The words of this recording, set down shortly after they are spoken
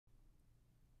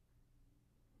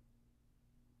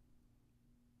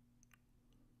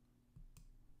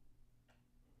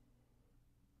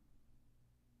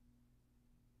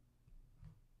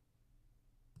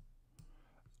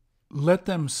Let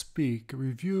Them Speak,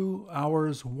 Review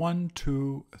Hours 1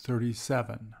 to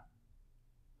 37.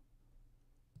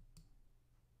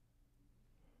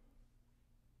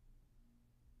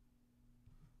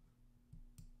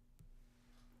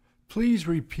 Please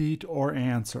repeat or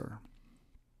answer.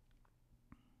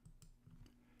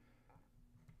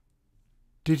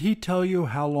 Did he tell you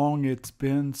how long it's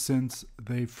been since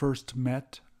they first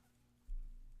met?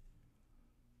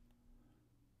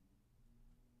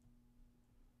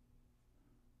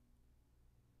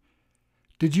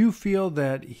 Did you feel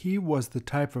that he was the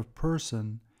type of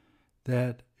person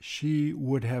that she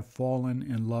would have fallen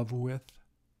in love with?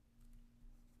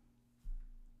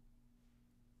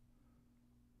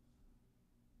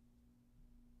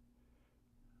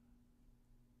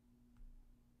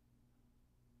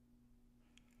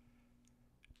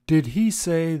 Did he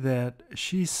say that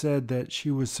she said that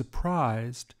she was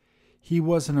surprised he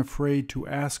wasn't afraid to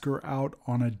ask her out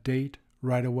on a date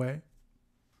right away?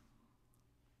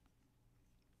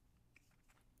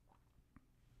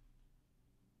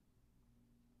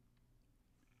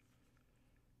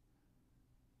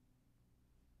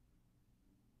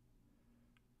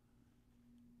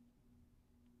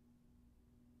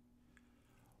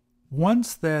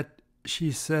 Once that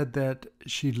she said that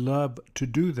she'd love to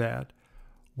do that,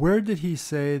 where did he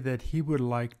say that he would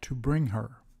like to bring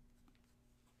her?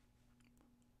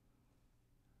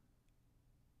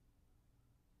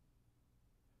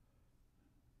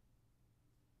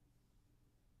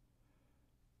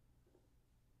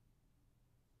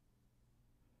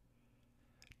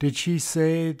 Did she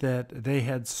say that they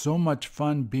had so much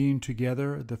fun being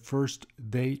together the first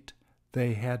date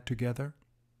they had together?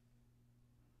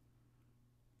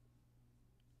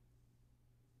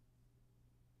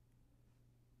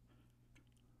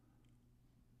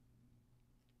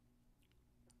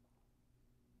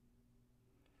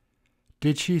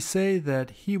 Did she say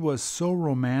that he was so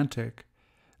romantic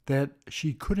that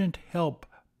she couldn't help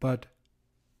but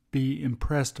be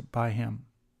impressed by him?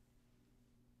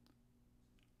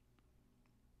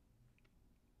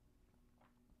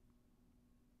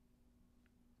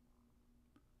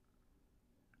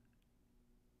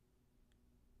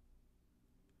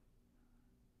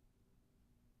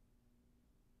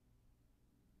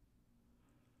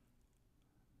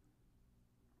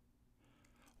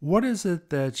 What is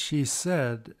it that she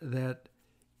said that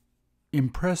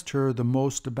impressed her the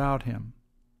most about him?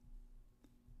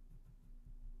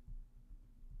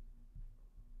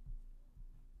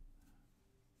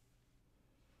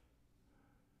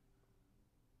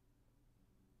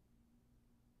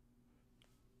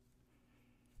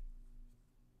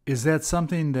 Is that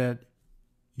something that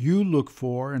you look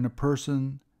for in a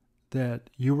person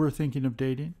that you were thinking of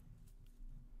dating?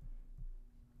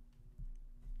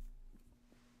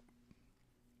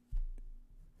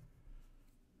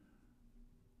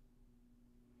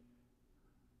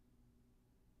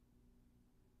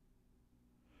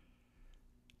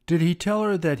 Did he tell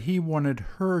her that he wanted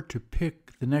her to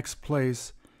pick the next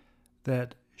place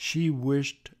that she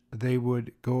wished they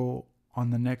would go on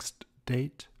the next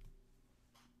date?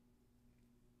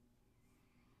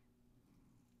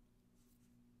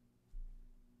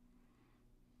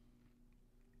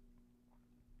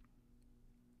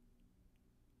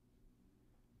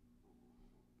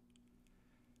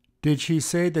 Did she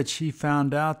say that she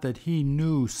found out that he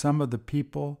knew some of the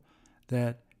people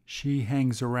that she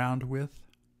hangs around with?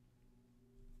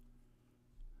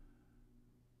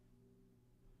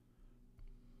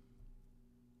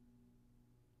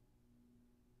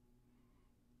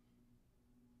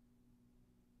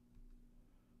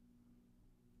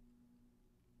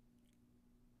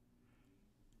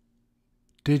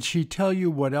 Did she tell you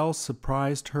what else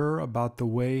surprised her about the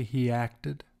way he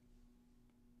acted?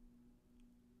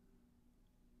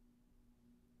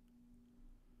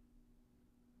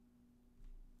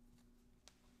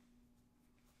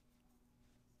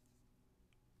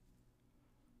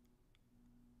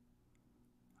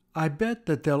 I bet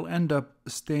that they'll end up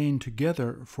staying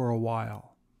together for a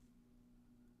while.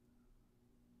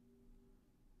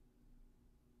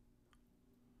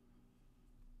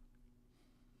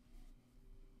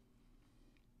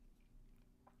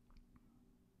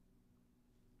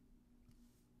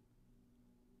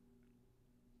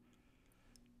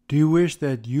 Do you wish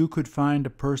that you could find a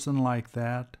person like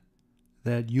that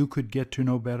you could get to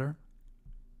know better?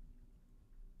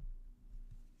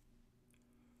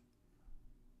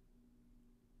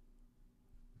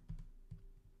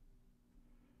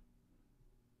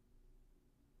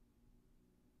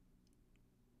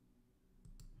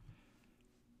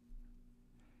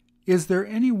 Is there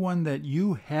anyone that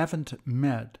you haven't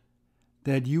met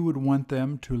that you would want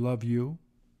them to love you?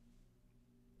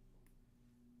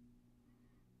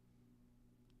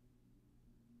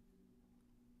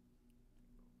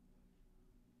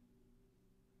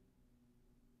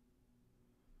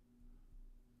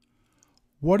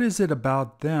 What is it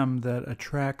about them that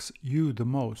attracts you the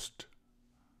most?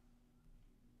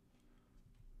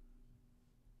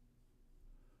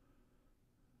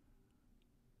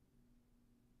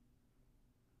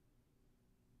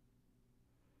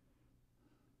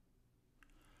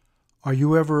 Are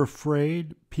you ever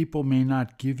afraid people may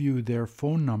not give you their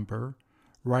phone number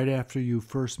right after you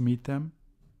first meet them?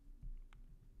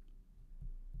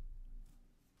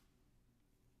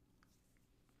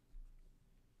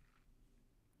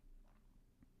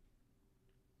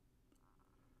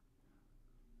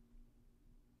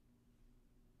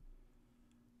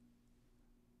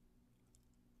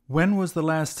 When was the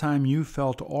last time you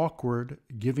felt awkward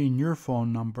giving your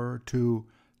phone number to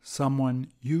someone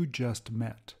you just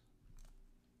met?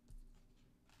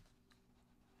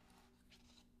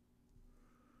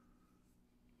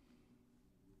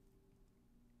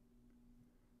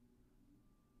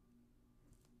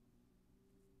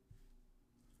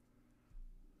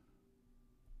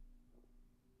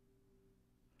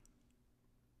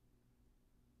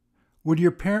 Would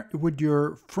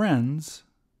your friends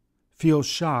feel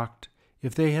shocked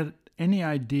if they had any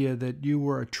idea that you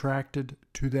were attracted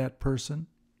to that person?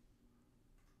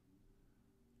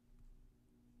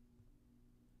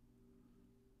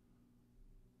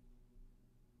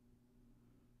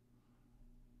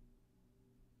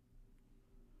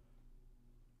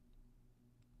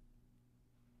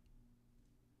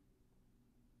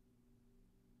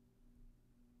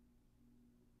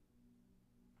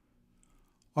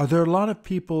 Are there a lot of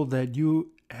people that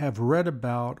you have read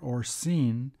about or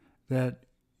seen that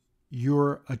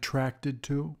you're attracted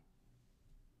to?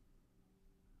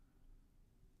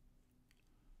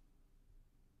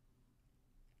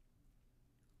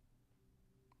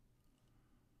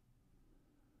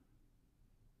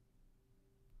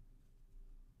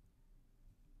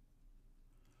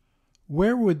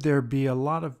 Where would there be a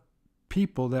lot of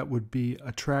people that would be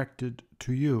attracted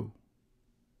to you?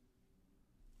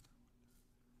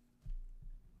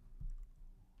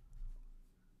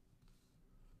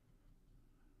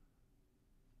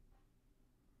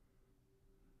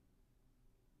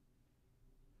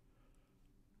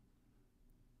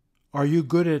 Are you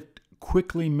good at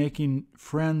quickly making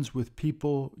friends with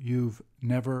people you've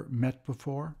never met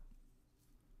before?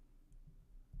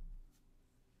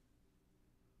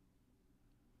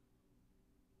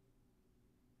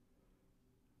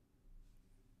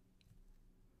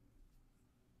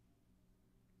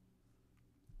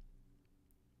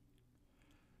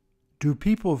 Do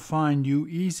people find you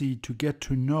easy to get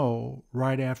to know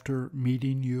right after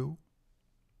meeting you?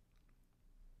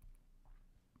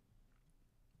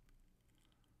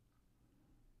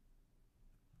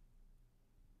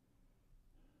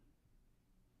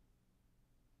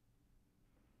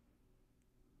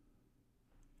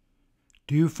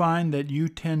 Do you find that you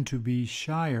tend to be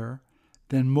shyer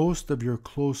than most of your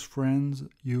close friends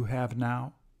you have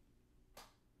now?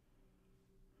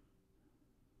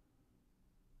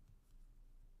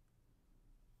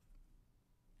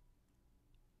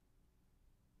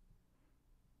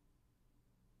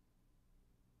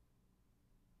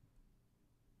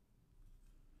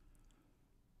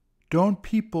 Don't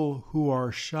people who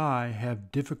are shy have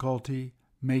difficulty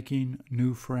making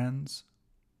new friends?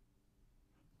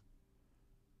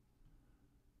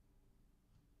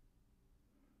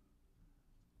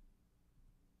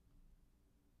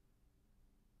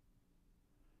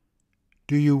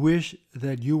 Do you wish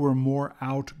that you were more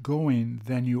outgoing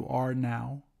than you are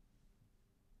now?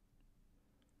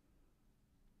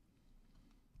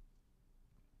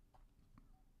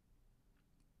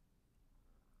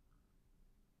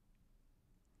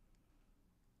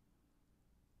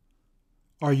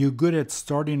 Are you good at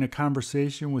starting a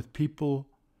conversation with people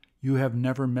you have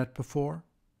never met before?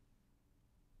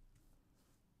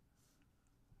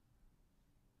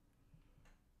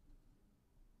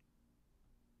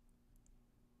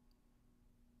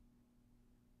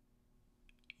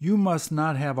 You must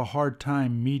not have a hard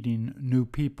time meeting new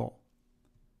people.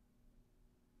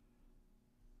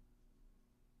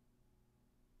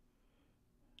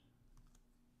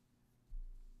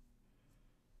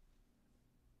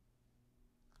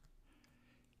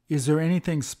 Is there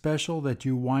anything special that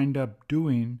you wind up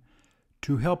doing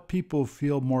to help people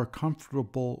feel more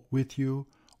comfortable with you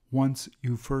once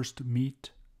you first meet?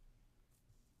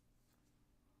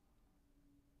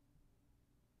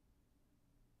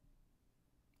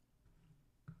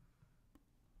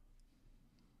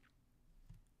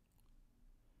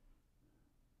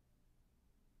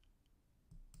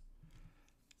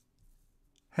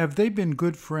 Have they been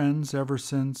good friends ever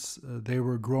since they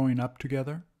were growing up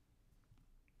together?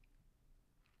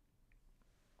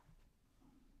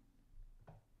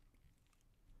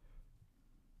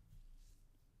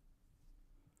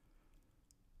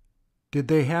 Did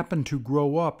they happen to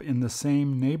grow up in the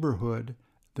same neighborhood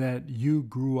that you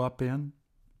grew up in?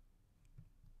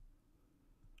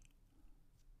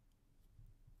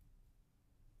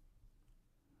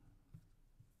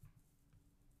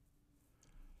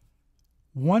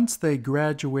 Once they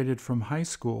graduated from high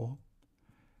school,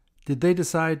 did they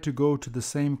decide to go to the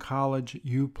same college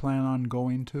you plan on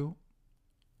going to?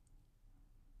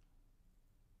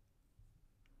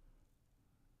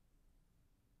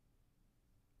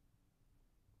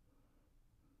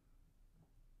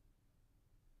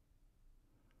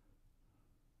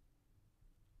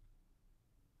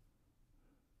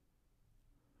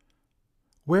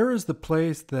 Where is the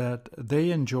place that they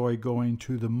enjoy going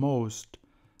to the most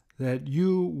that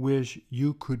you wish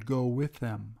you could go with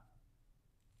them?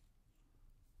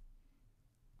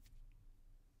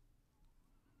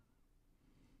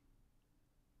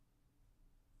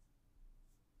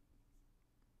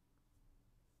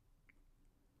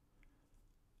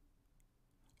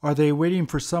 Are they waiting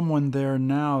for someone there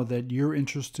now that you're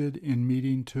interested in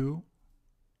meeting too?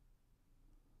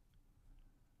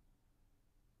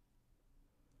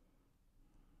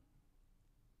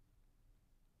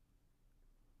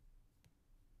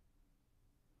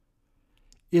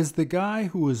 Is the guy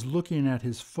who is looking at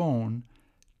his phone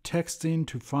texting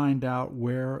to find out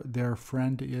where their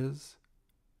friend is?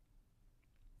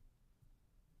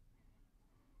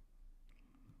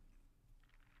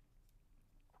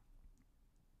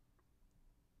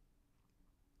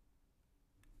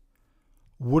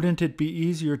 Wouldn't it be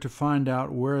easier to find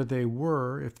out where they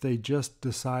were if they just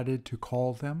decided to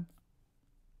call them?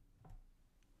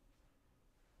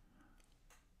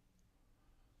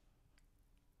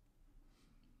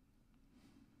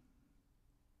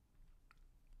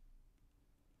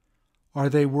 Are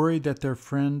they worried that their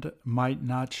friend might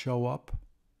not show up?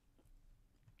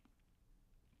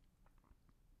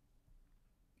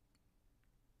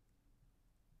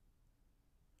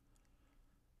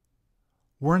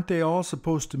 Weren't they all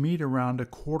supposed to meet around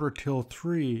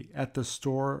 3:15 at the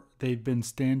store they'd been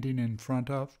standing in front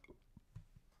of?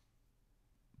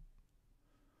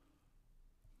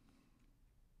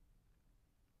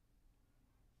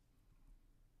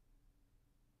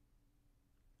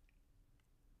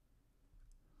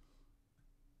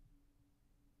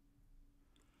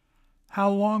 How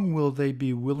long will they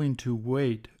be willing to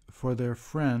wait for their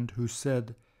friend who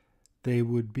said they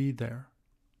would be there?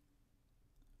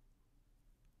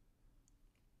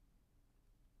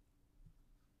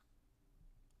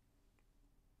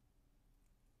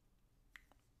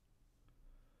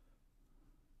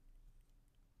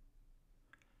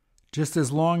 Just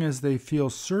as long as they feel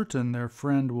certain their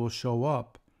friend will show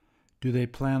up, do they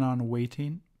plan on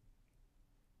waiting?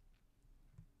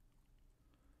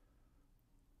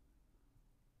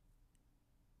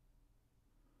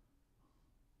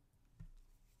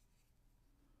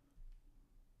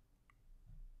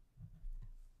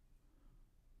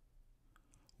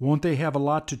 Won't they have a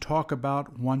lot to talk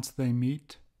about once they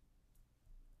meet?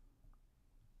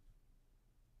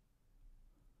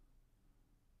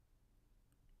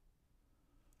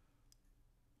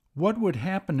 What would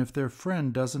happen if their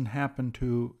friend doesn't happen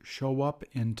to show up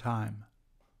in time?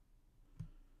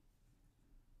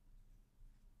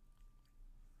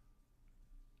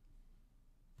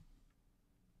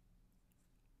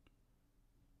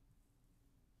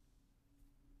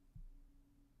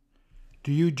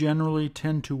 Do you generally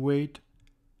tend to wait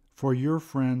for your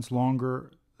friends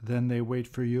longer than they wait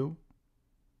for you?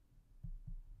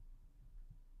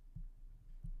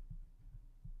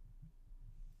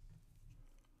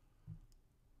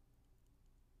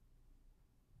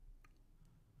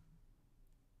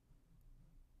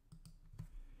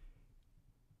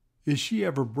 Is she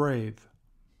ever brave?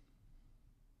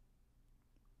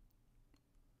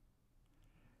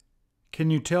 Can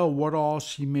you tell what all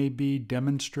she may be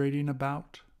demonstrating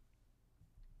about?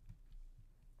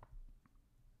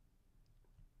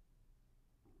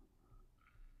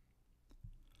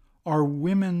 Are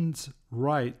women's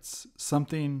rights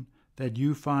something that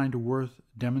you find worth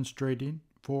demonstrating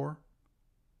for?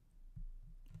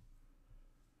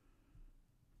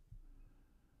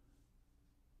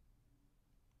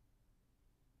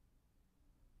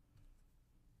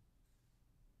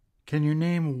 Can you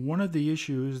name one of the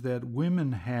issues that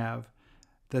women have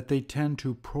that they tend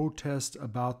to protest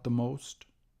about the most?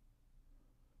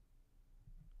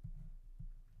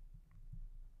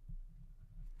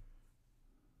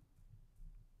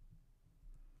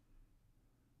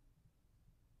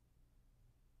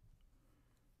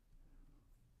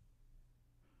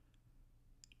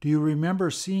 Do you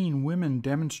remember seeing women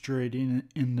demonstrating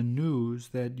in the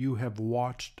news that you have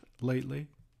watched lately?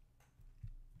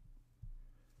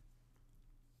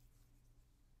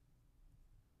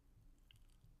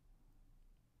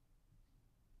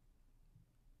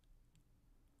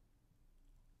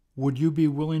 Would you be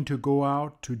willing to go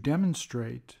out to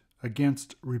demonstrate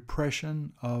against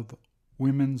repression of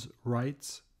women's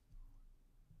rights?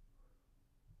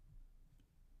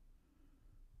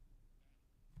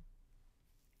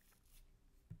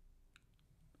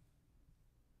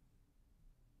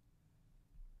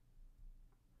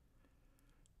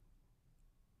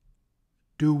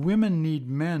 Do women need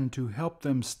men to help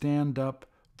them stand up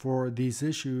for these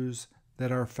issues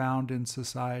that are found in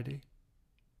society?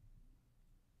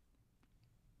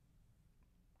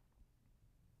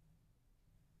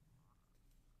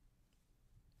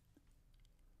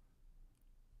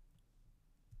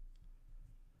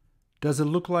 Does it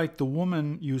look like the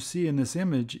woman you see in this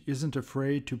image isn't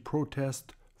afraid to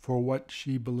protest for what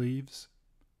she believes?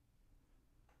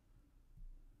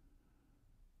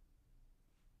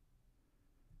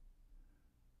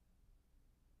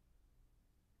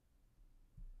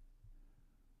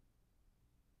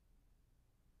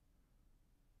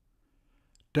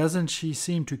 Doesn't she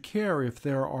seem to care if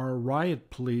there are riot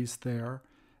police there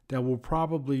that will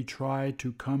probably try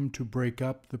to come to break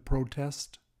up the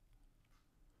protest?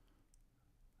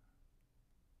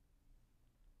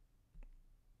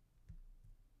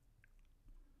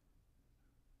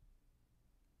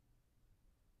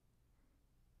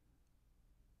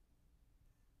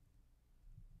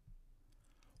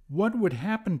 What would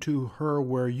happen to her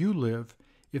where you live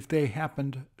if they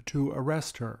happened to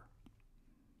arrest her?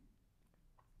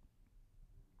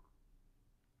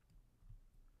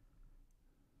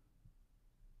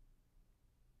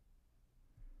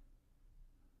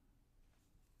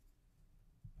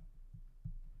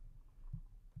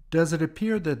 Does it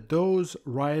appear that those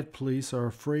riot police are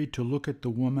afraid to look at the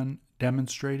woman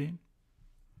demonstrating?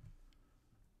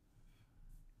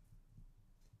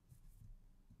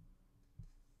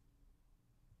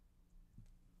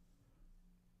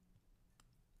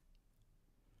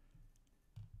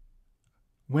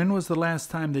 When was the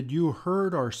last time that you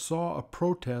heard or saw a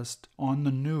protest on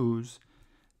the news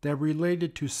that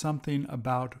related to something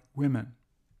about women?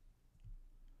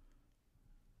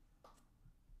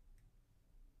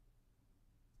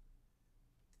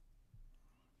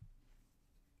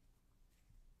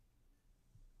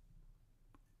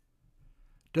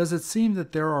 Does it seem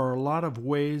that there are a lot of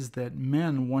ways that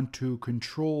men want to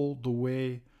control the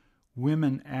way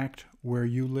women act where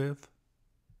you live?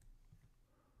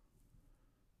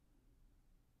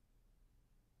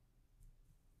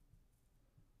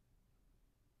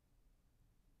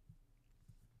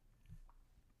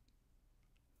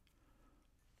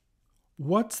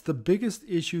 What's the biggest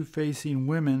issue facing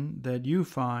women that you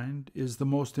find is the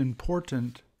most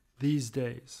important these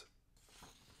days?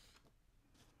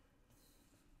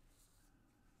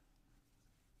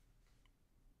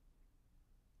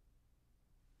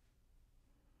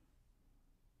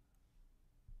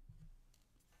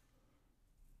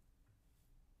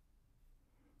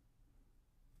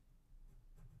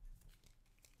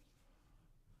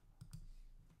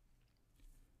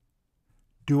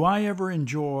 Do I ever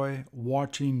enjoy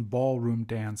watching ballroom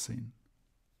dancing?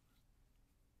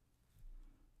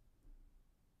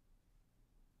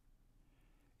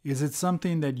 Is it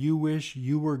something that you wish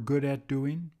you were good at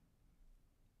doing?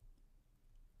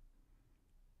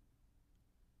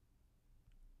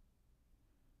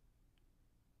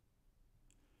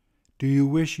 Do you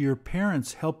wish your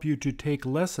parents helped you to take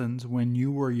lessons when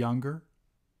you were younger?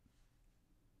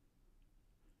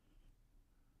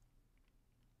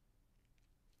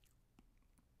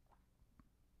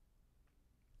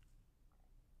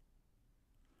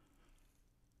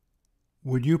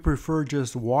 Would you prefer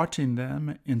just watching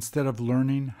them instead of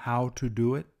learning how to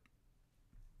do it?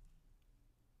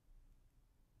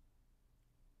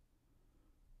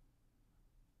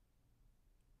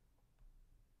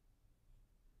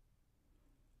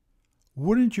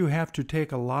 Wouldn't you have to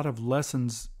take a lot of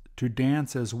lessons to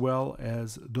dance as well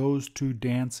as those two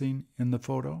dancing in the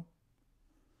photo?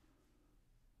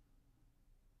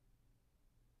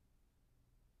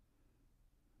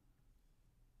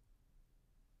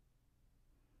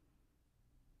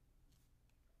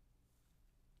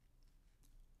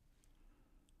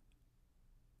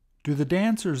 Do the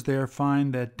dancers there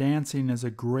find that dancing is a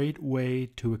great way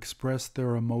to express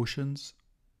their emotions?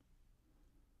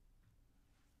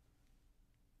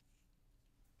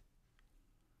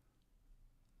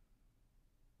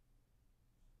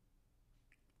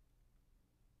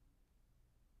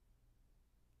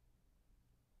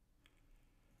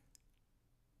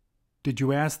 Did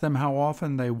you ask them how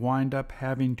often they wind up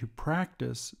having to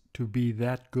practice to be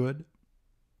that good?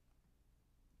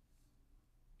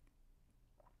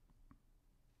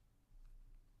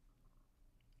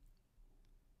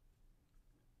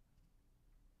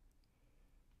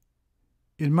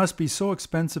 It must be so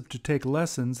expensive to take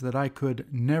lessons that I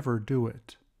could never do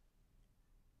it.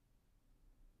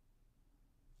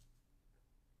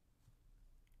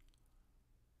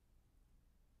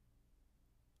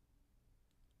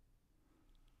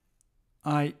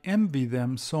 I envy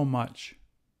them so much.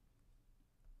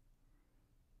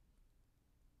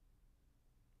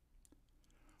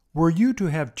 Were you to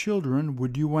have children,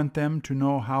 would you want them to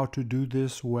know how to do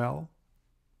this well?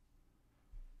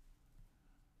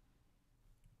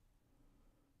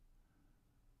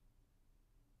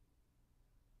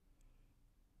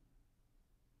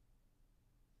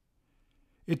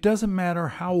 It doesn't matter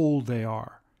how old they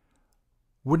are.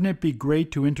 Wouldn't it be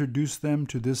great to introduce them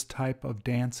to this type of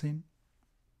dancing?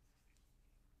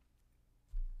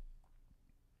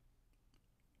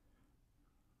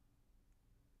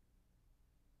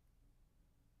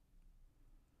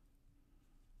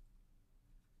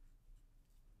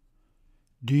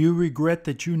 Do you regret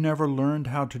that you never learned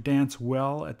how to dance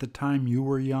well at the time you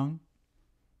were young?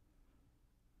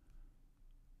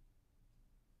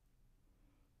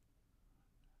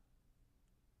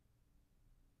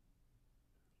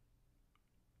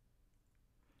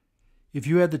 If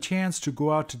you had the chance to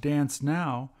go out to dance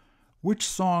now, which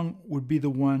song would be the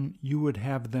one you would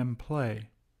have them play?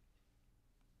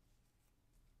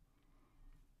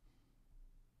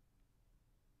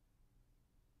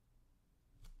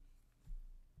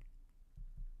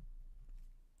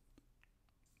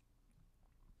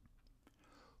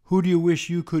 Who do you wish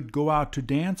you could go out to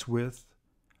dance with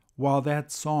while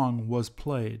that song was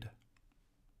played?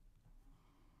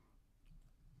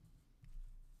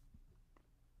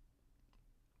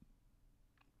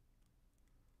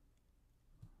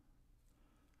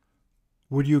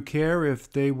 Would you care if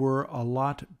they were a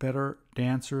lot better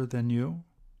dancer than you?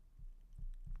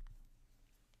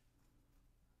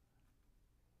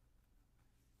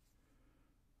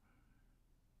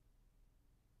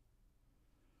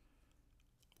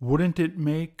 Wouldn't it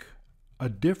make a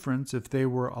difference if they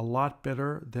were a lot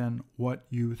better than what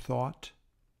you thought?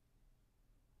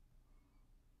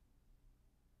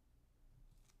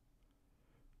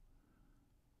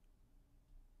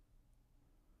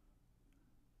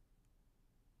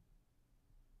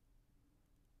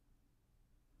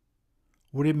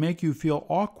 Would it make you feel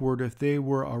awkward if they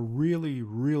were a really,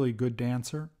 really good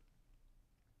dancer?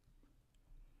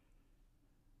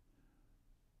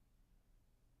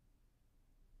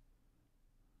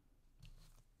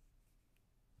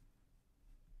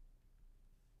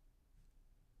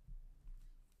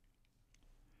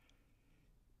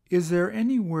 Is there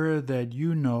anywhere that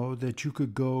you know that you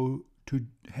could go to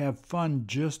have fun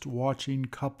just watching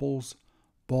couples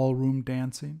ballroom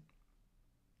dancing?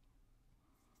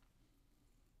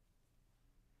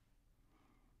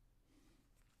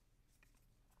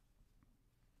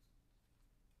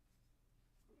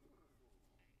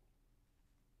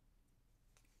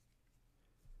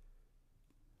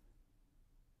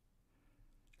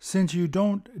 Since you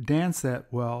don't dance that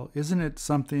well, isn't it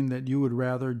something that you would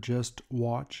rather just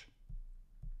watch?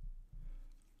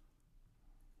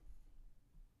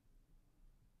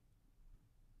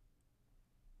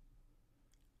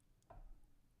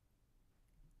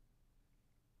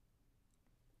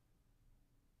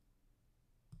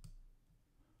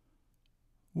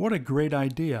 What a great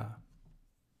idea!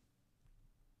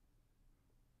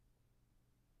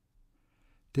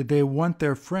 Did they want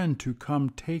their friend to come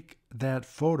take that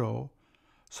photo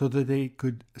so that they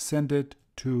could send it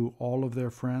to all of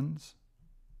their friends?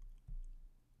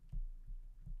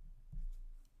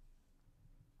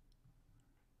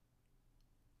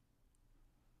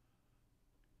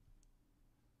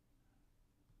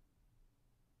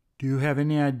 Do you have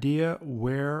any idea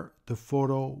where the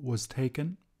photo was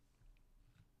taken?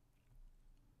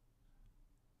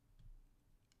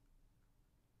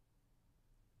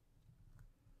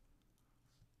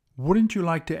 Wouldn't you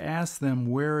like to ask them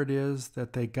where it is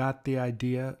that they got the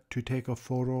idea to take a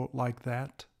photo like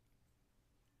that?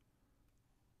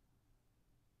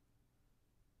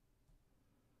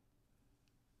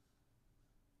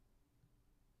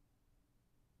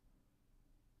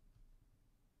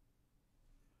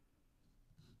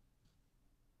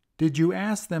 Did you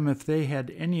ask them if they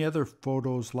had any other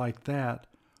photos like that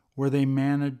where they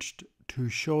managed to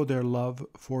show their love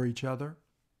for each other?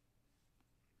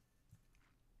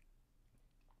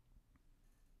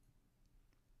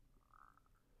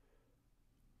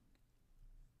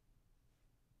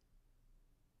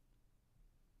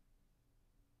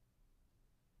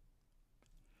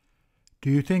 Do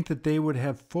you think that they would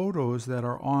have photos that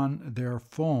are on their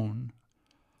phone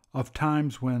of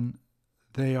times when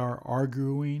they are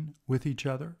arguing with each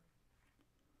other?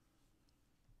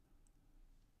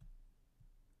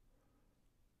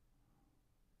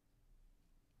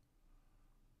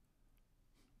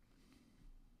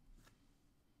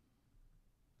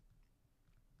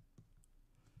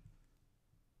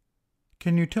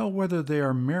 Can you tell whether they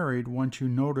are married once you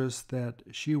notice that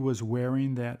she was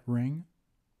wearing that ring?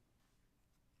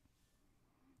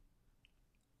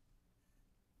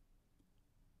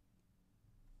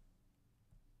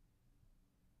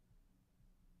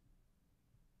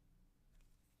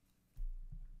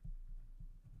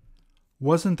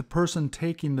 Wasn't the person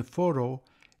taking the photo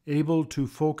able to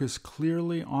focus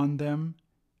clearly on them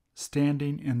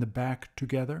standing in the back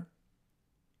together?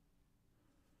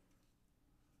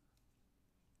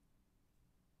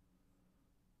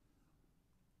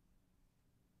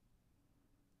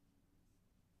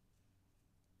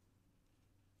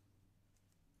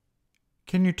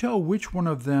 Can you tell which one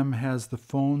of them has the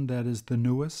phone that is the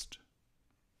newest?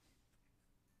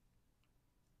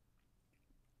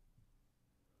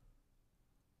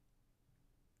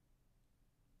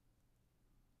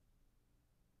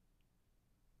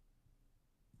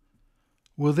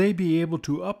 Will they be able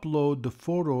to upload the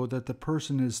photo that the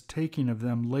person is taking of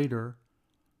them later?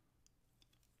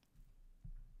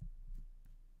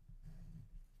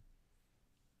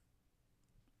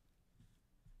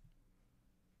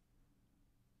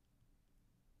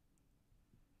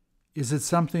 Is it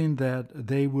something that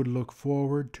they would look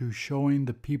forward to showing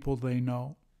the people they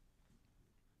know?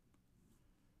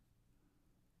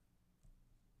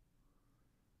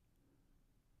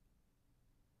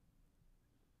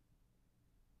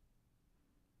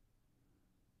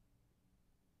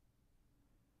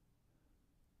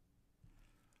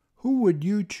 Who would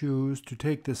you choose to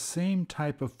take the same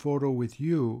type of photo with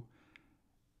you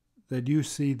that you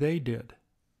see they did?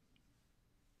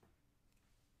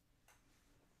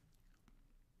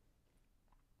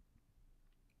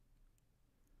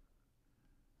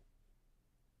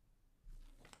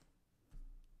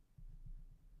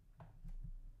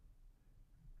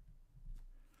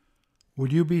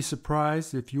 Would you be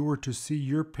surprised if you were to see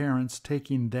your parents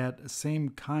taking that same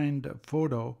kind of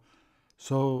photo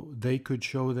so they could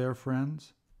show their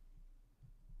friends?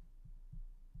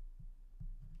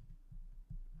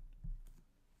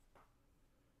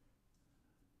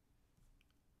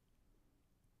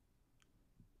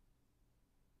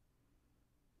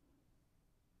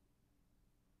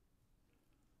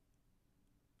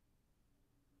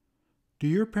 Do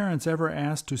your parents ever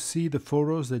ask to see the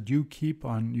photos that you keep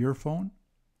on your phone?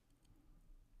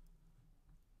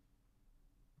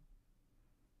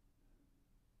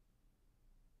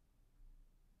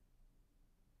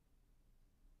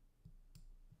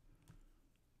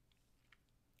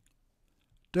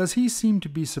 Does he seem to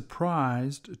be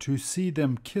surprised to see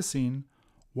them kissing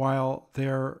while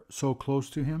they're so close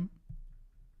to him?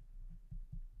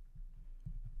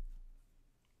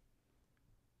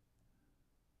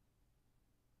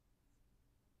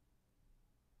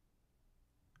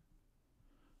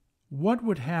 What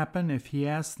would happen if he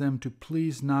asked them to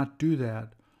please not do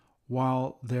that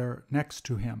while they're next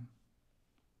to him?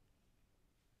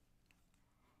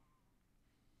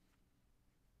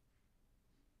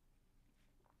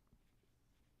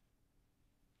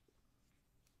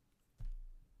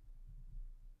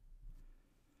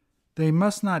 They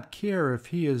must not care if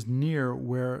he is near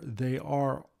where they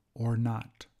are or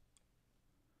not.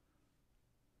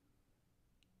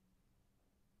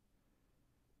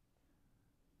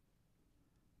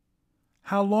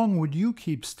 How long would you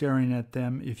keep staring at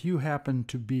them if you happened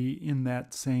to be in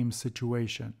that same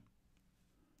situation?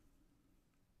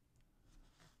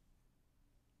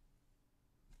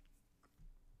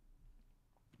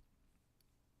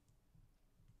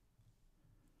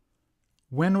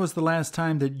 When was the last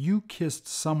time that you kissed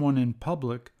someone in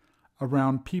public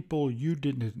around people you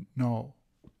didn't know?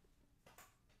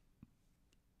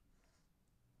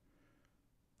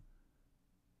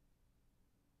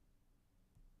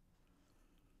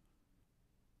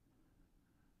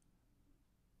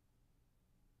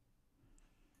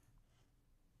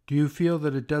 Do you feel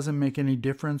that it doesn't make any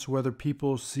difference whether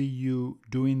people see you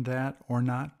doing that or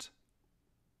not?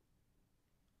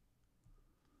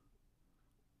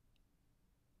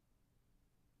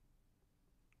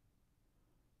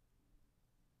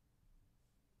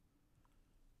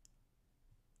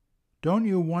 Don't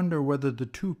you wonder whether the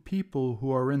two people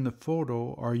who are in the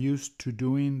photo are used to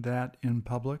doing that in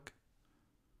public?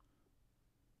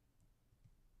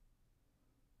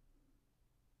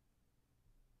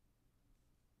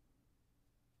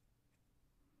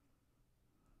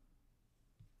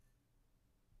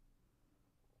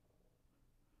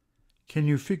 Can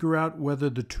you figure out whether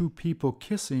the two people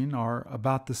kissing are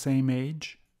about the same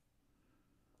age?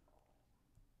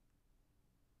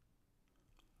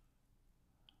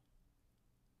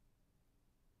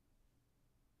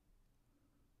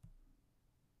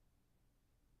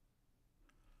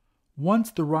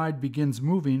 Once the ride begins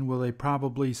moving, will they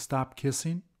probably stop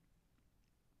kissing?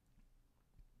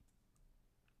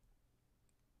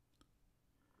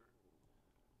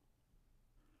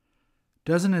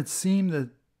 Doesn't it seem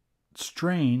that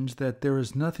strange that there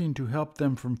is nothing to help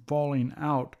them from falling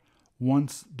out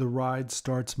once the ride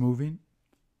starts moving?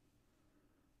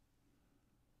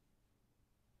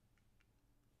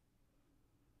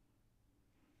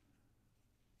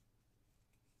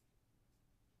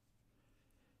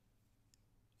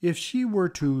 If she were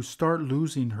to start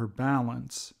losing her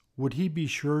balance, would he be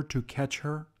sure to catch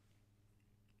her?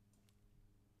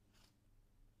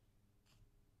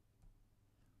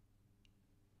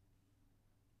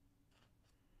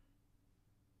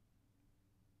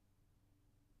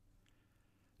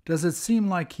 Does it seem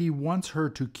like he wants her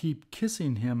to keep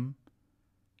kissing him,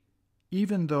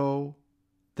 even though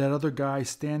that other guy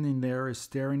standing there is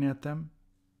staring at them?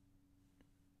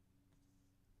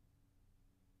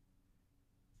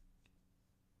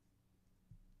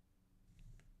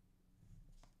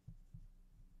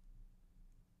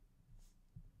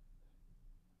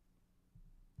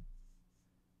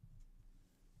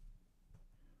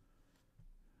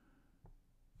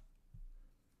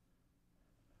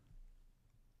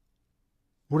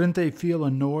 Wouldn't they feel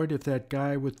annoyed if that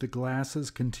guy with the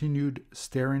glasses continued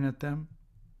staring at them?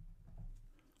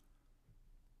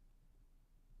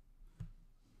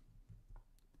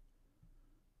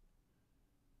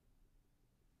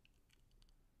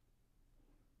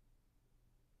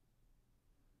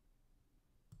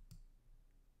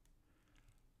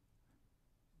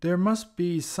 There must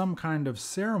be some kind of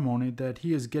ceremony that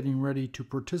he is getting ready to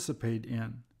participate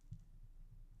in.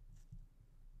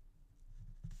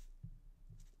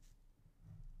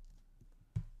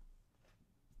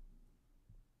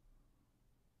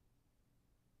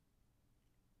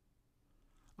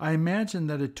 I imagine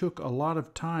that it took a lot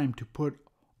of time to put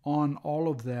on all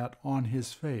of that on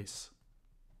his face.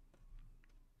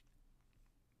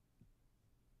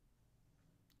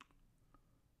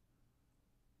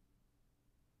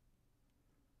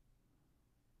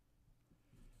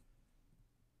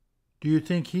 Do you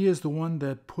think he is the one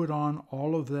that put on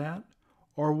all of that,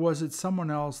 or was it someone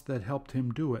else that helped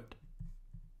him do it?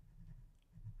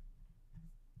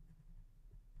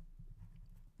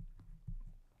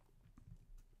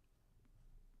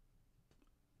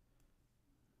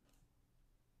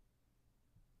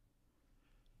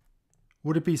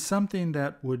 Would it be something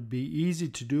that would be easy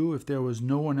to do if there was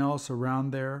no one else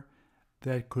around there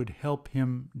that could help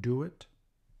him do it?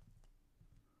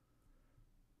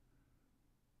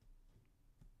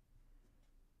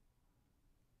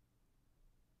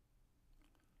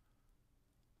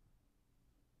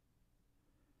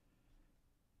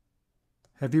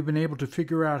 Have you been able to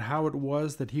figure out how it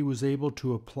was that he was able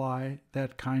to apply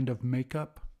that kind of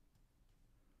makeup?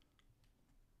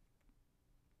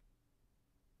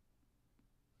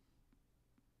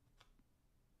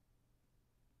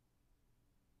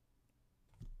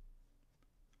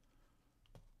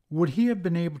 Would he have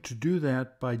been able to do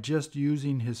that by just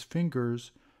using his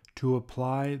fingers to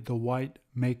apply the white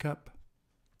makeup?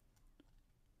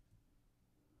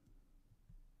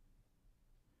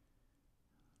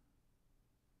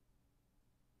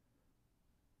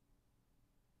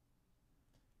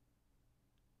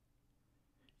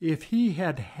 If he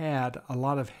had had a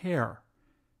lot of hair,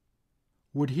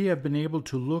 would he have been able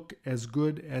to look as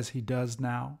good as he does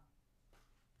now?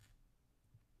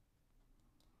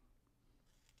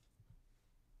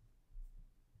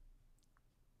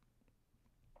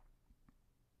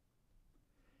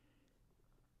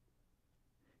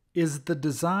 Is the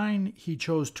design he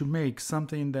chose to make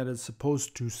something that is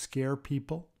supposed to scare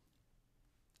people?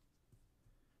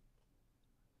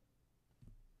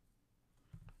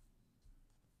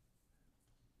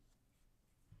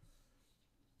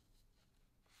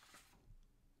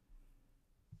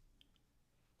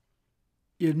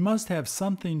 It must have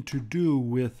something to do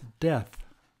with death.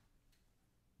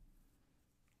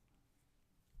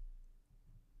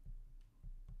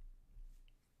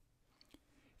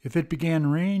 If it began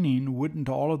raining, wouldn't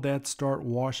all of that start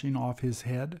washing off his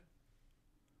head?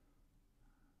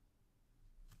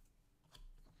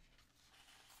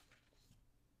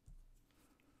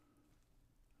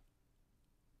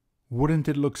 Wouldn't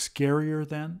it look scarier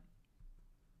then?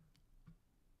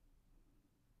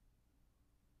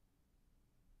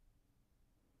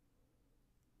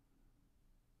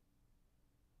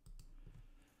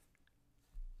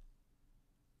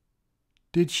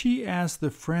 Did she ask the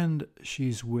friend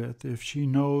she's with if she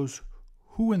knows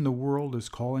who in the world is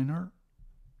calling her?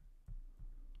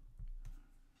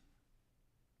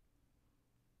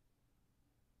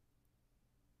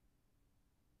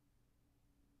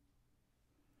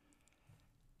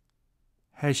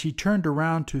 Had she turned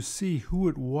around to see who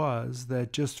it was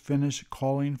that just finished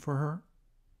calling for her?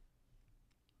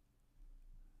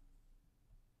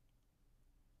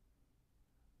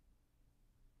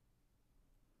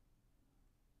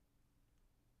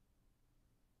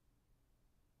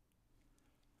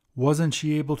 Wasn't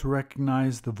she able to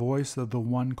recognize the voice of the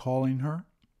one calling her?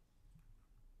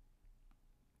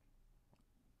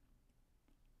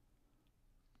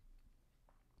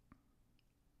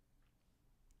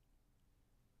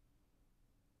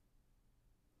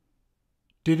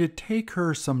 Did it take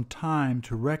her some time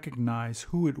to recognize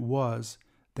who it was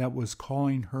that was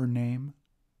calling her name?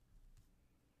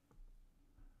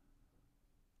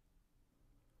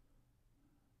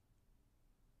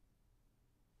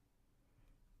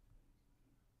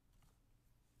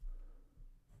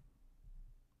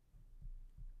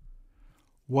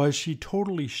 Was she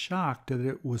totally shocked that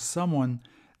it was someone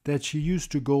that she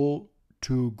used to go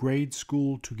to grade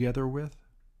school together with?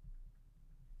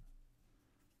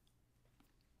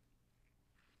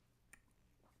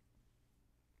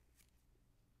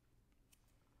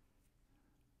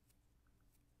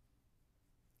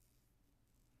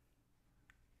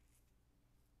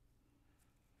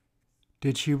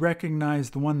 Did she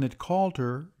recognize the one that called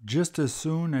her just as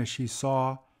soon as she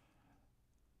saw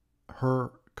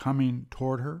her coming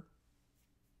toward her?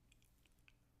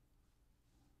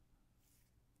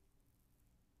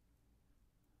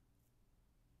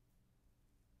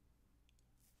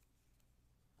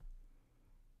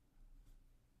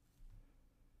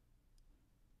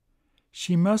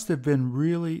 She must have been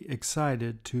really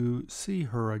excited to see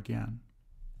her again.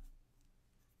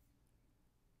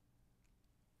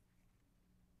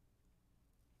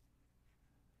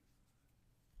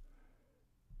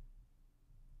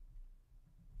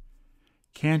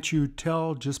 Can't you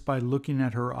tell just by looking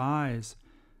at her eyes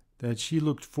that she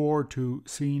looked forward to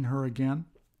seeing her again?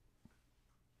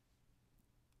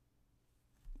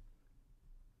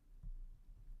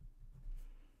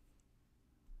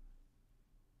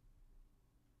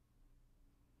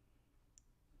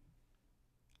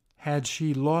 Had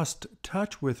she lost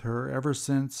touch with her ever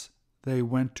since they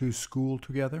went to school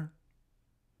together?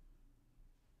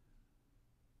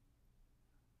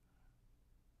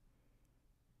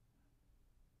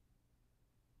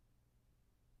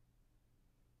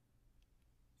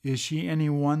 Is she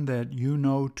anyone that you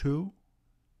know too?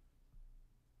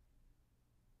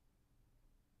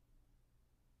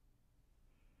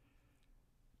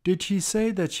 Did she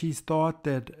say that she thought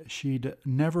that she'd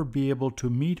never be able to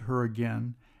meet her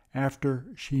again after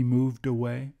she moved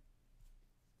away?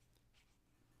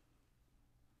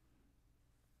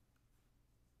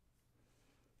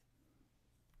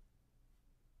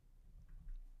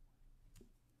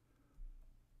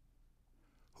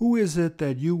 Who is it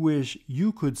that you wish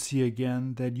you could see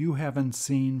again that you haven't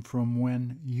seen from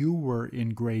when you were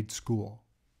in grade school?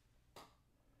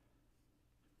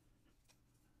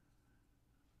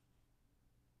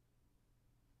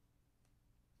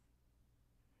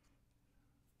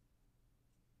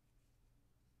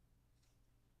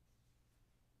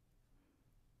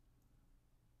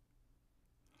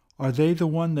 Are they the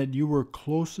one that you were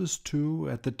closest to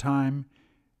at the time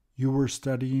you were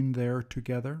studying there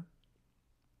together?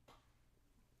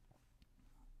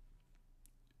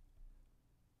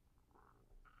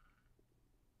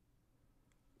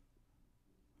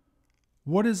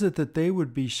 What is it that they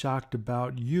would be shocked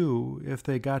about you if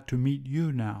they got to meet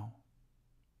you now?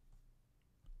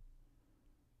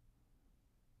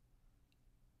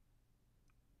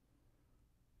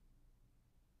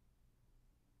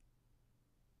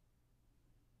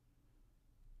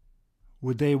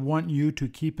 Would they want you to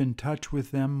keep in touch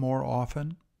with them more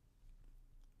often?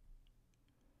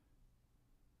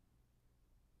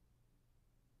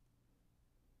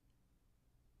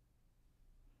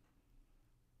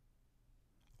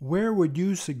 Where would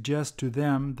you suggest to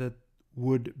them that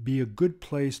would be a good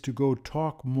place to go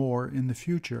talk more in the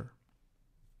future?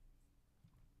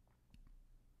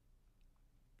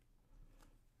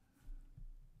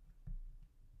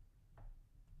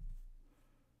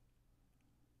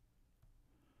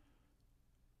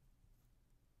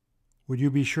 Would you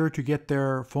be sure to get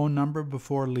their phone number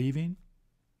before leaving?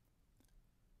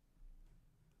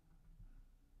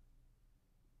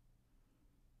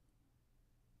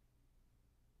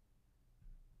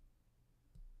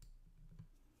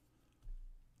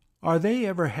 Are they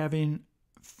ever having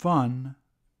fun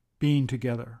being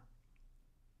together?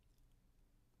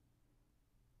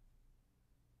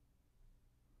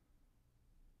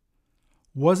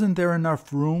 Wasn't there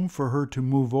enough room for her to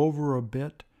move over a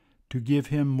bit to give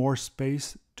him more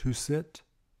space to sit?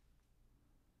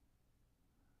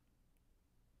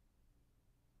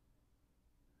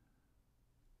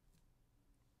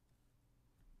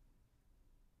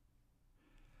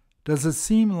 Does it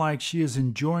seem like she is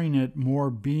enjoying it more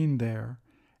being there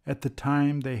at the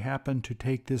time they happen to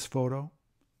take this photo?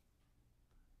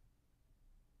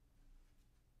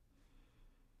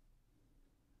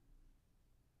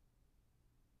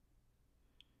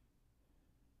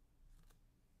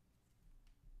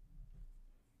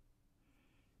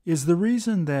 Is the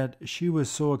reason that she was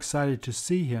so excited to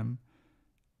see him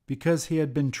because he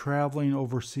had been traveling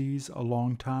overseas a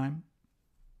long time?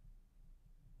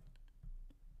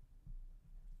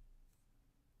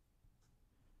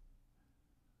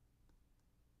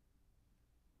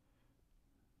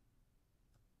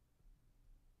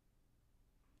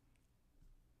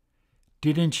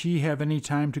 Didn't she have any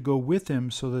time to go with him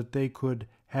so that they could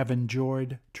have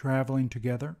enjoyed traveling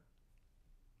together?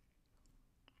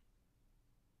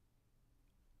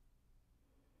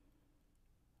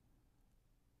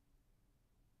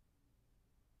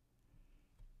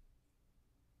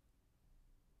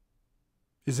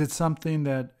 Is it something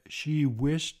that she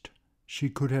wished she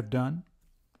could have done?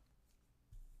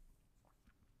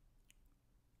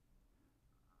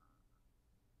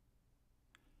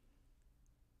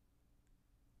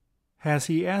 Has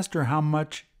he asked her how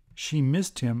much she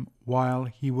missed him while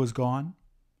he was gone?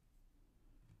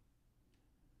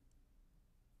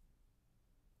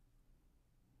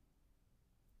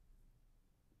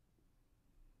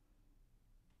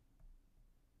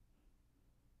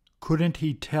 Couldn't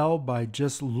he tell by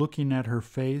just looking at her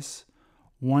face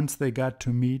once they got to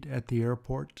meet at the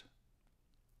airport?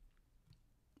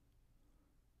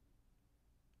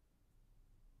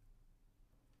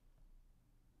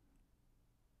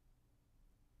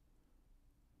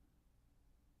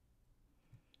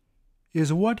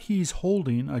 Is what he's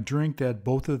holding a drink that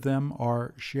both of them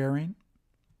are sharing?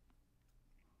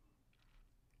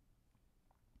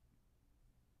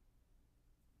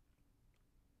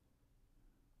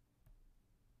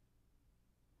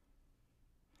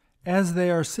 As they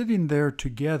are sitting there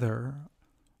together,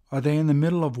 are they in the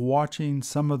middle of watching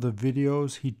some of the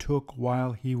videos he took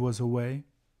while he was away?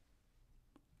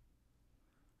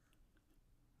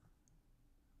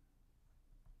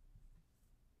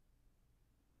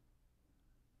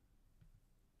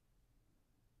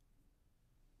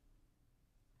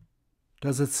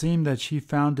 Does it seem that she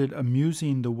found it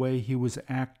amusing the way he was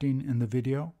acting in the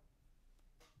video?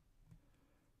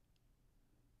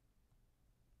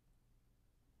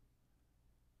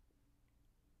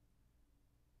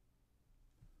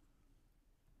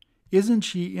 Isn't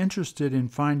she interested in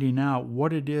finding out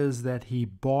what it is that he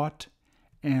bought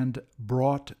and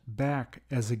brought back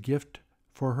as a gift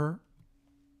for her?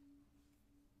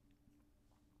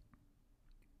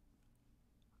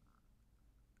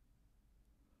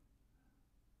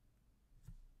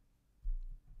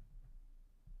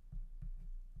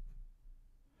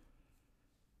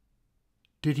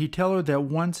 Did he tell her that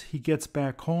once he gets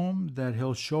back home that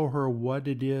he'll show her what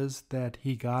it is that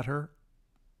he got her?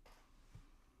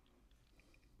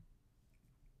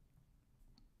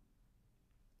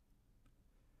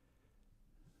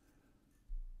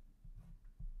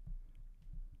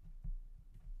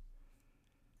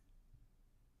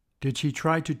 Did she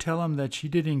try to tell him that she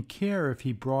didn't care if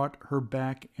he brought her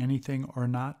back anything or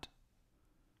not?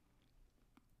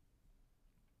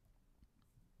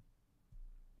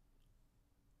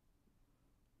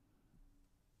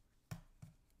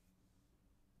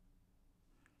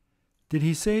 Did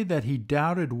he say that he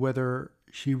doubted whether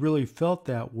she really felt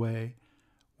that way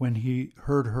when he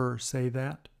heard her say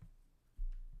that?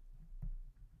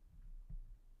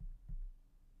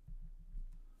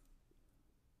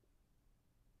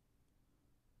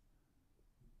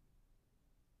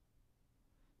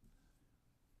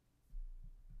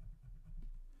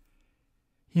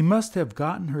 He must have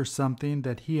gotten her something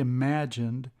that he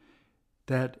imagined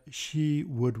that she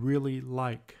would really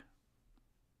like.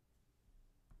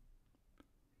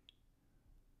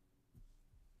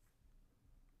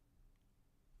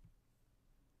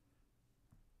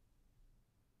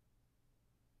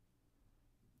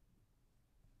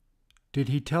 Did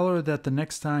he tell her that the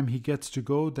next time he gets to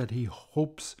go that he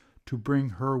hopes to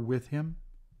bring her with him?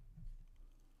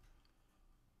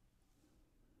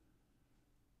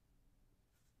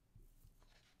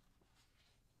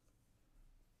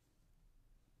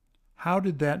 How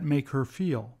did that make her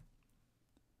feel?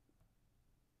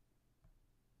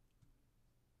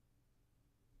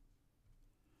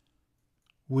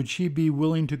 Would she be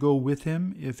willing to go with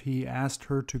him if he asked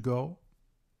her to go?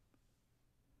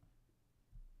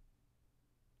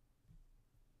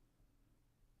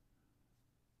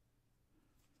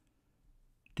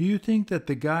 Do you think that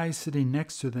the guy sitting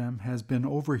next to them has been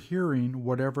overhearing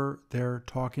whatever they're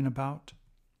talking about?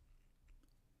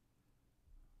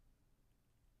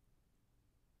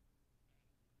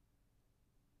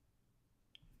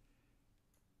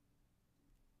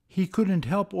 He couldn't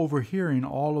help overhearing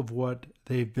all of what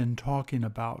they've been talking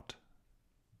about.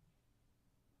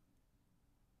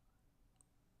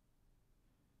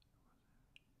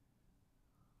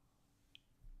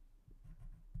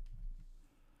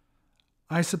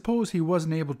 I suppose he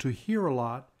wasn't able to hear a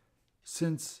lot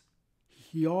since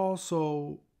he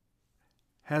also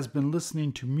has been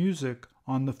listening to music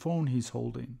on the phone he's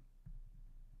holding.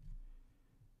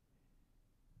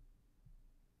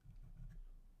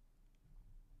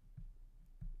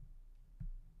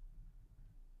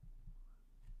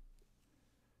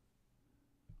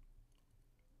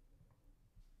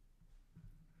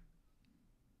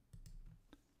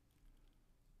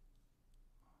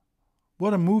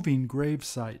 What a moving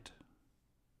gravesite.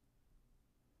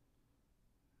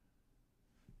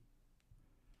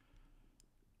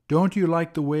 Don't you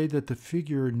like the way that the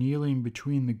figure kneeling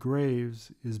between the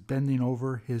graves is bending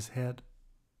over his head?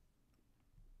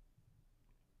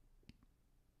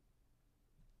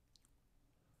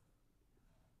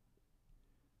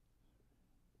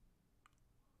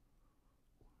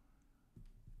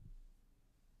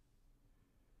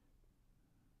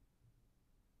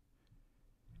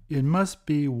 It must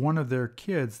be one of their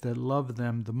kids that love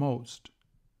them the most.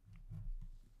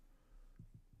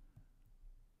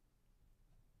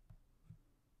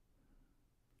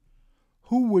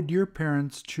 Who would your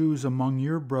parents choose among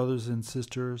your brothers and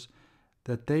sisters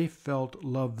that they felt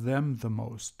loved them the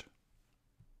most?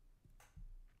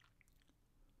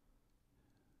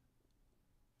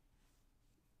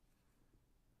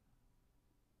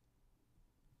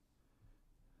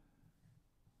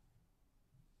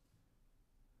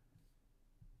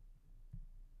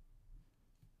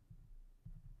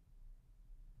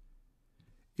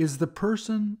 Is the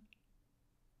person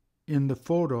in the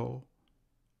photo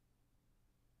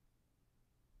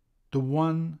the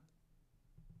one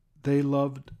they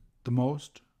loved the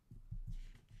most?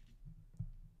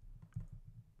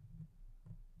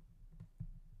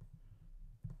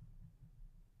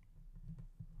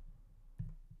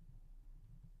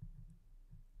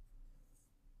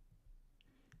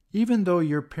 Even though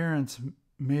your parents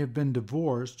may have been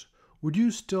divorced, would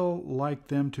you still like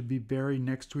them to be buried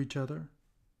next to each other?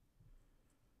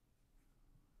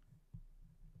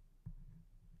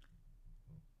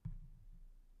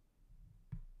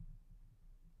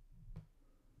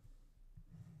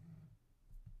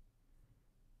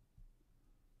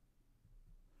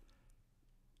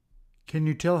 Can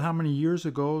you tell how many years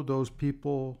ago those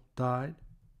people died?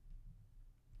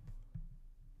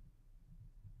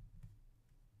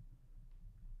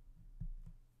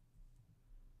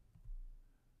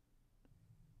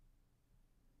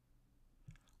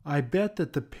 I bet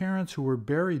that the parents who were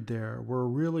buried there were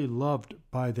really loved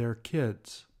by their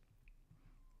kids.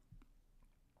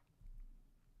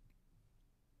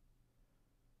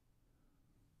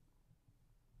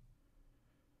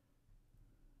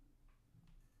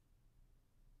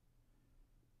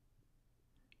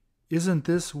 Isn't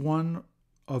this one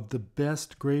of the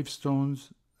best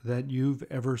gravestones that you've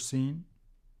ever seen?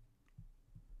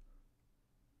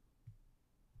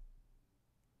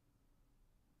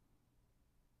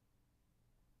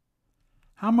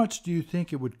 How much do you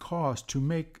think it would cost to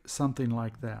make something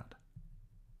like that?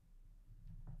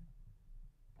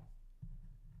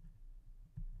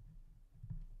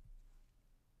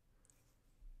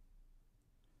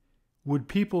 Would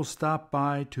people stop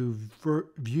by to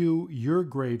view your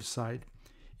gravesite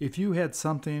if you had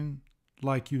something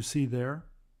like you see there?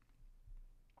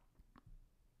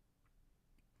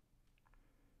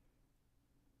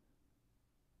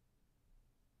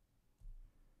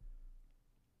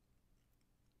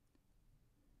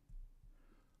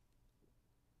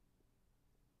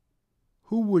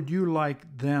 Who would you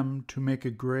like them to make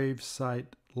a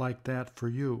gravesite like that for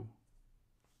you?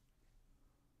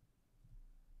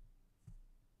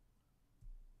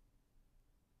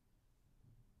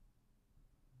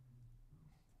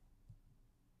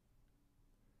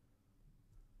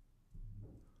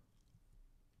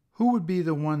 Who would be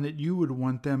the one that you would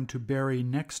want them to bury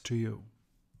next to you?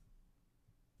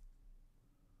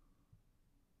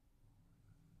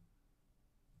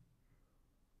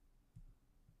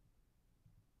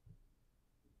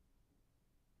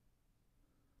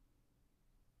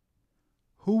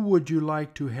 Who would you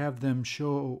like to have them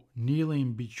show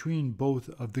kneeling between both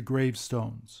of the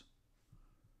gravestones?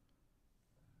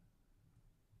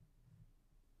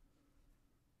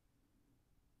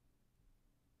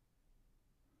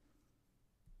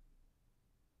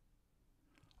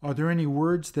 Are there any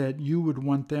words that you would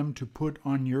want them to put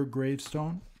on your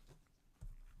gravestone?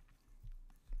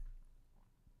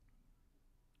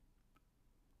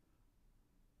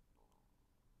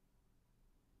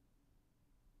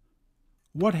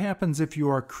 What happens if you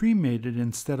are cremated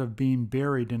instead of being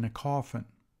buried in a coffin?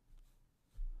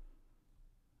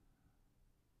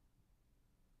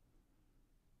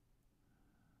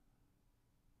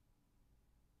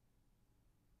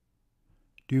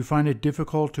 Do you find it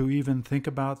difficult to even think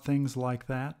about things like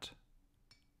that?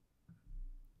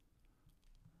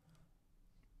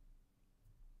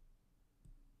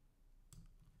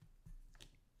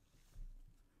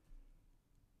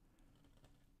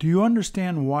 Do you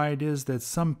understand why it is that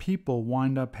some people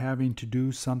wind up having to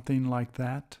do something like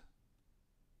that?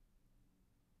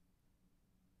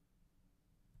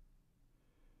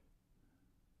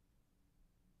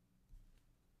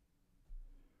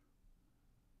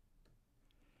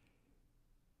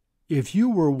 If you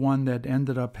were one that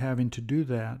ended up having to do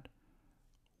that,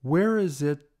 where is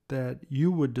it that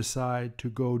you would decide to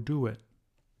go do it?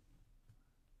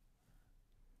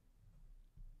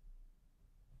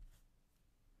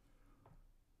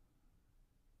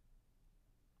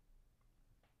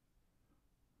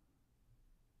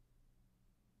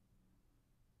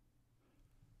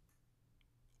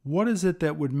 What is it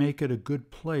that would make it a good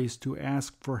place to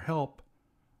ask for help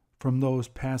from those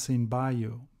passing by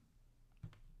you?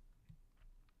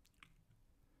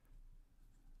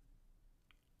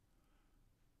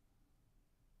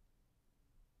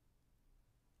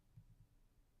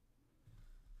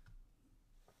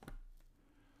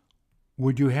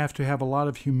 Would you have to have a lot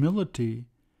of humility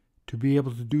to be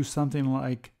able to do something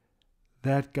like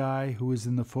that guy who is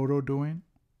in the photo doing?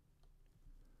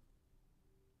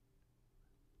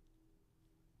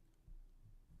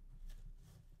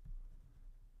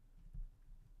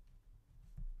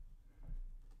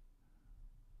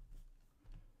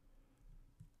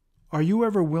 Are you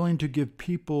ever willing to give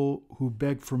people who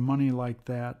beg for money like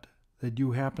that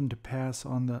you happen to pass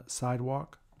on the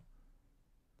sidewalk?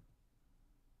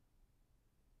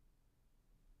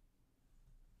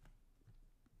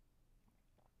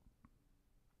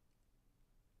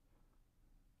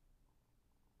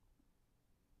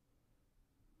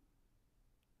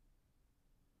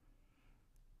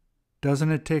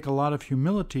 Doesn't it take a lot of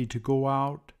humility to go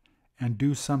out and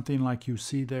do something like you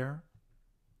see there?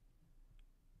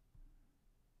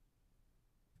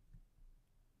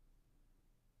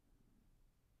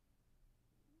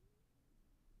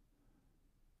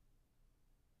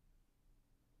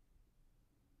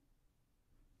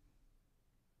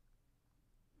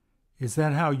 Is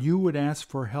that how you would ask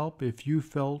for help if you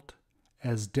felt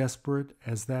as desperate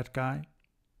as that guy?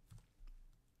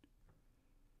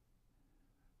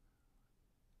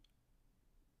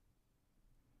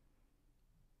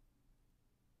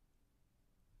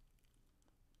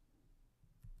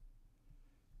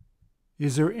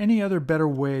 Is there any other better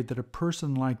way that a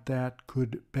person like that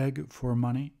could beg for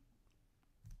money?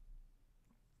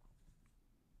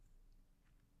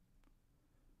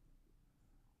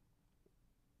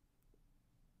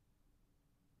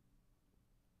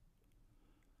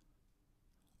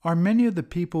 Are many of the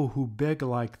people who beg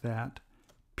like that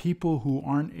people who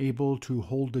aren't able to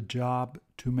hold a job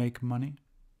to make money?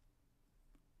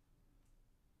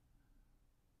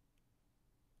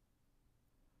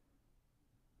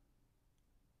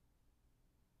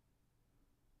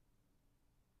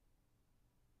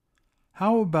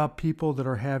 How about people that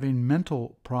are having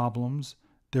mental problems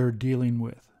they're dealing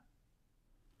with?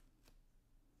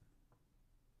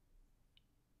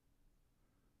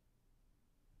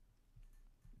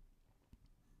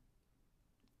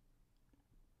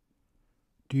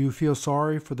 Do you feel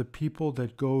sorry for the people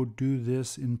that go do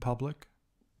this in public?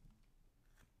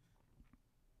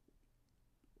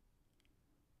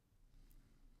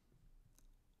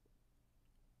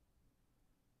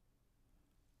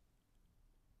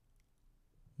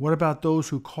 What about those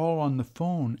who call on the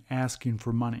phone asking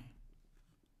for money?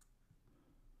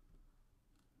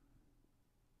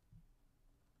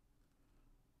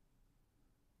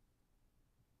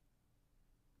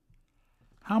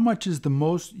 How much is the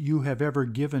most you have ever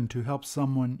given to help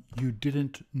someone you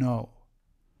didn't know?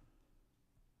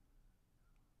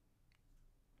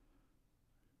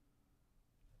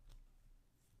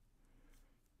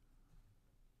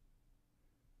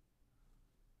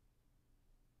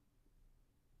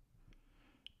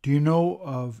 Do you know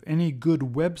of any good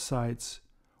websites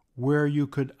where you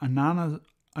could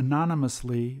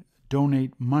anonymously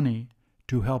donate money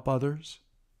to help others?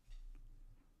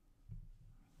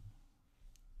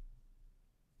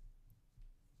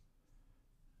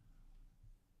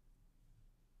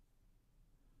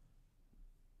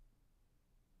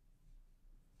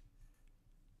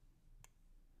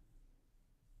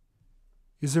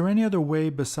 Is there any other way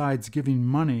besides giving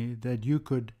money that you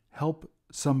could help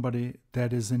somebody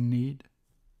that is in need?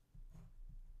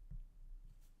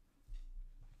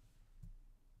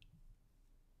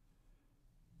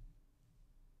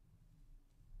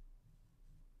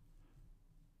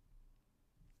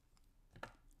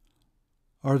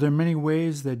 Are there many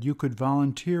ways that you could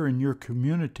volunteer in your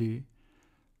community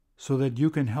so that you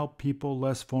can help people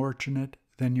less fortunate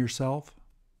than yourself?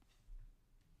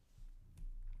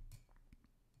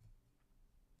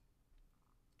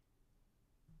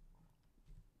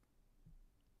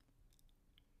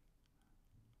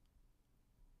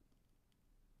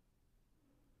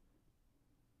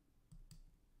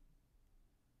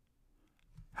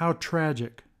 How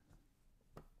tragic.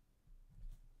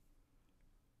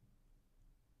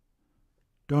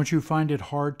 Don't you find it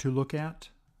hard to look at?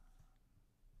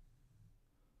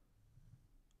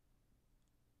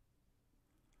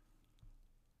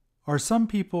 Are some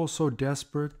people so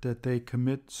desperate that they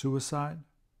commit suicide?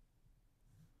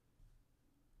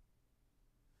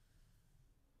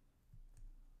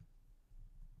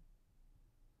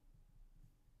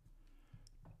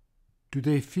 Do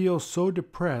they feel so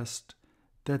depressed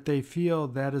that they feel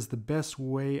that is the best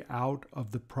way out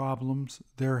of the problems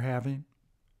they're having?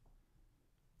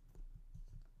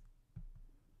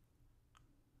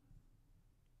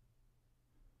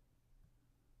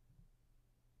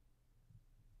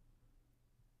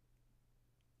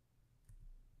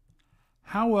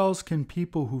 How else can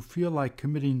people who feel like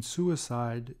committing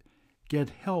suicide get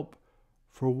help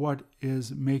for what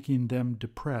is making them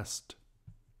depressed?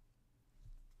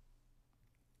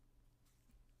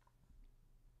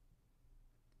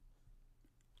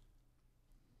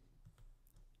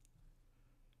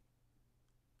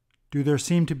 Do there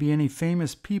seem to be any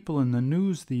famous people in the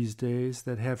news these days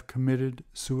that have committed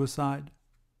suicide?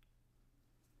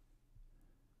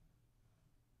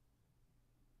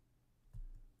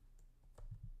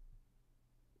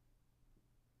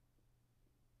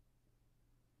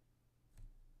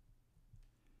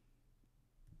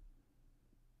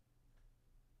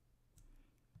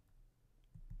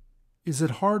 Is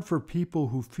it hard for people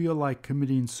who feel like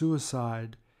committing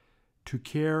suicide to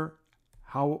care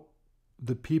how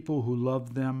the people who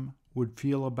love them would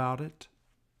feel about it?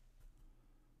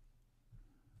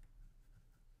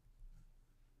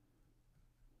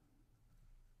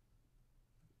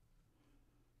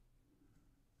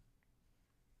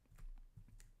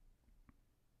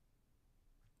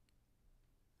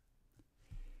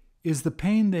 Is the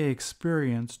pain they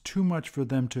experience too much for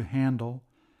them to handle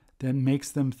that makes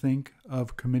them think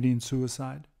of committing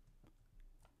suicide?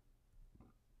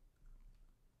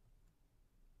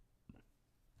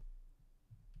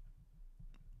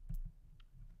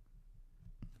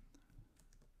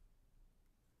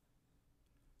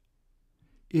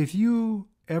 If you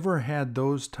ever had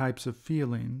those types of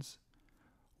feelings,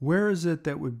 where is it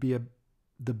that would be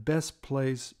the best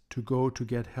place to go to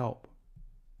get help?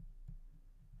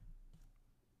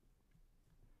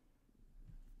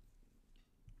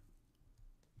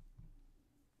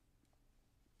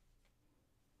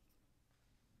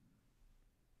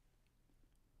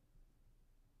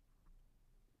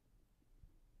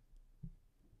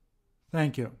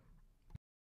 Thank you.